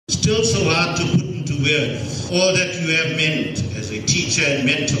still so hard to put into words all that you have meant as a teacher and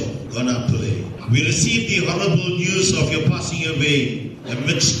mentor, Gona Pillay. We received the horrible news of your passing away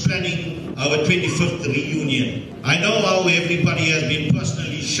amidst planning our 25th reunion. I know how everybody has been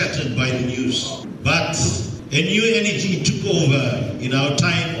personally shattered by the news, but a new energy took over in our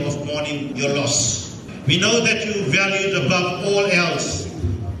time of mourning your loss. We know that you valued above all else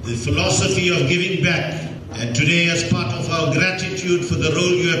the philosophy of giving back, and today, as part of our gratitude for the role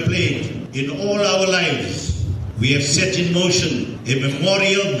you have played in all our lives, we have set in motion a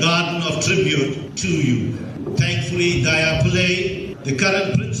memorial garden of tribute to you. Thankfully, Daya Pillay, the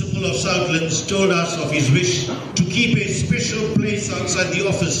current principal of Southlands, told us of his wish to keep a special place outside the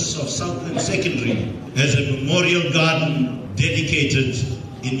office of Southlands Secondary as a memorial garden dedicated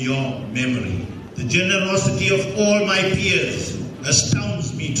in your memory. The generosity of all my peers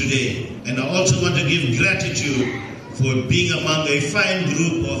astounds me today, and I also want to give gratitude for being among a fine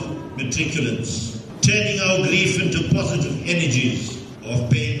group of matriculants, turning our grief into positive energies of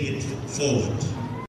paying it forward.